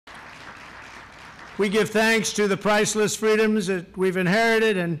We give thanks to the priceless freedoms that we've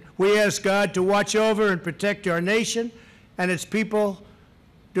inherited, and we ask God to watch over and protect our nation and its people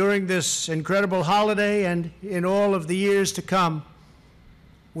during this incredible holiday and in all of the years to come.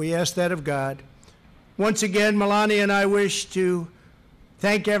 We ask that of God. Once again, Melania and I wish to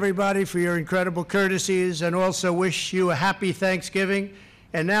thank everybody for your incredible courtesies and also wish you a happy Thanksgiving.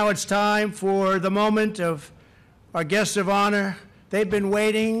 And now it's time for the moment of our guest of honor. They've been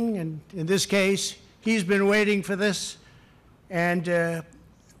waiting, and in this case, he's been waiting for this. And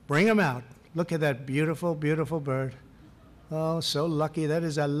bring him out. Look at that beautiful, beautiful bird. Oh, so lucky. That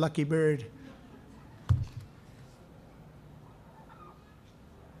is a lucky bird.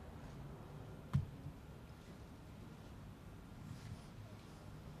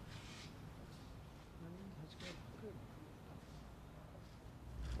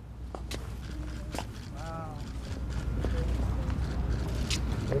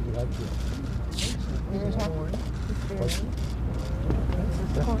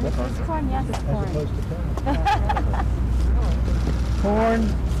 Corn,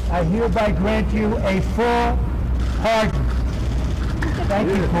 I hereby grant you a full pardon. Thank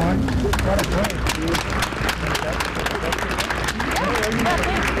you, Corn. What a great.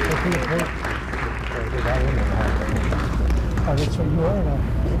 Oh, that's what you are.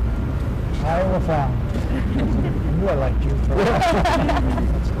 Iowa found. You are like you.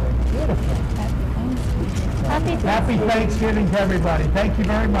 That's great. Beautiful. Happy Thanksgiving to everybody. Thank you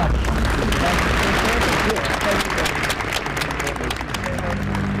very much.